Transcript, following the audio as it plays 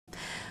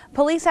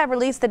Police have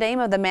released the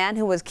name of the man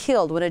who was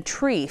killed when a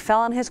tree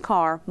fell on his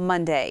car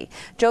Monday.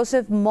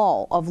 Joseph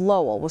Mull of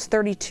Lowell was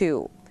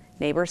 32.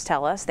 Neighbors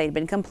tell us they'd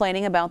been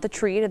complaining about the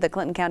tree to the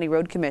Clinton County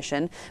Road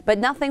Commission, but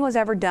nothing was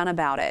ever done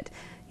about it.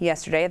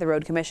 Yesterday, the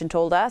Road Commission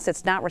told us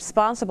it's not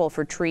responsible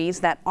for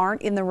trees that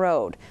aren't in the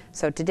road.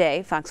 So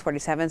today, Fox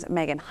 47's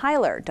Megan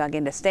Heiler dug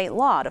into state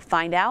law to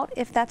find out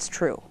if that's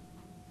true.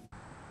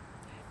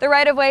 The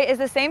right-of-way is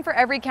the same for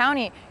every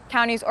county.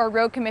 Counties or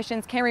road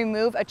commissions can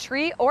remove a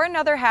tree or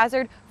another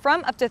hazard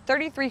from up to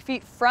 33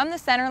 feet from the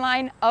center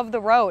line of the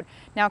road.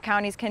 Now,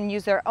 counties can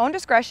use their own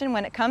discretion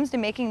when it comes to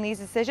making these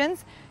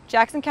decisions.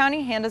 Jackson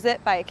County handles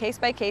it by a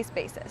case-by-case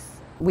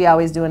basis. We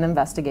always do an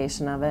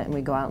investigation of it, and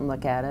we go out and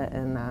look at it,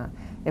 and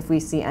if we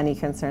see any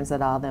concerns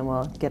at all, then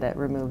we'll get it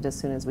removed as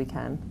soon as we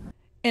can.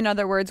 In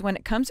other words, when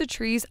it comes to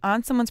trees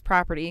on someone's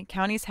property,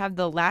 counties have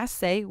the last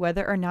say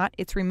whether or not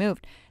it's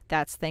removed.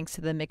 That's thanks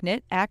to the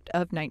McNitt Act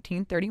of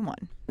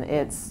 1931.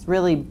 It's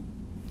really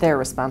their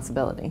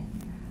responsibility.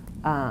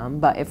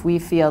 But if we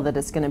feel that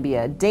it's going to be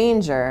a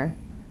danger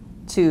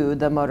to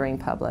the motoring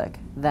public,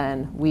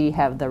 then we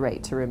have the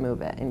right to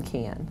remove it and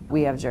can.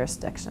 We have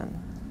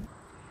jurisdiction.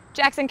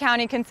 Jackson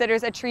County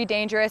considers a tree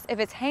dangerous if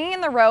it's hanging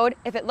in the road,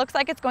 if it looks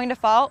like it's going to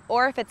fall,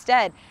 or if it's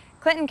dead.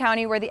 Clinton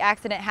County, where the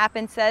accident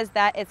happened, says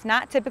that it's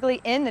not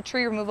typically in the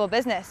tree removal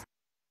business.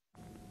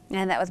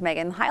 And that was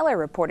Megan Heiler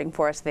reporting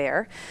for us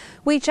there.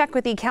 We checked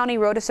with the County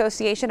Road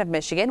Association of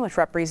Michigan, which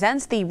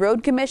represents the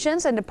road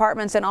commissions and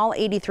departments in all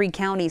 83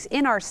 counties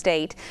in our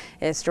state.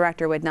 Its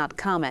director would not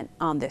comment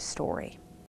on this story.